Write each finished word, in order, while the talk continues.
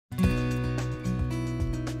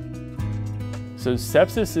So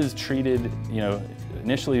sepsis is treated,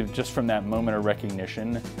 initially just from that moment of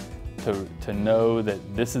recognition to know that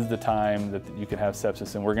this is the time that you can have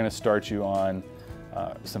sepsis, and we're going to start you on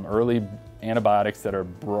some early antibiotics that are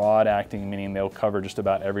broad acting, meaning they'll cover just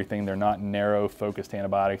about everything. They're not narrow focused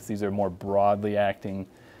antibiotics. These are more broadly acting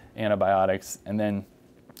antibiotics. And then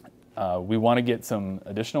we want to get some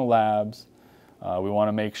additional labs. We want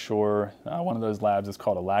to make sure, one of those labs is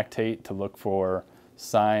called a lactate, to look for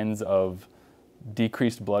signs of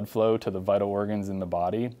decreased blood flow to the vital organs in the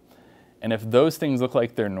body. And if those things look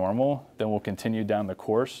like they're normal, then we'll continue down the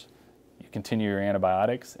course. You continue your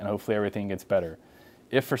antibiotics, and hopefully everything gets better.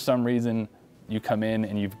 If for some reason you come in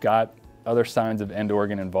and you've got other signs of end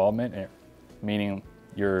organ involvement, meaning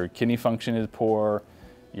your kidney function is poor,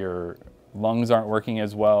 your lungs aren't working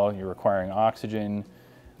as well, you're requiring oxygen,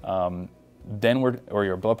 or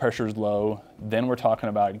your blood pressure is low, then we're talking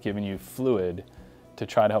about giving you fluid to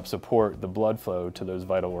try to help support the blood flow to those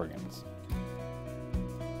vital organs.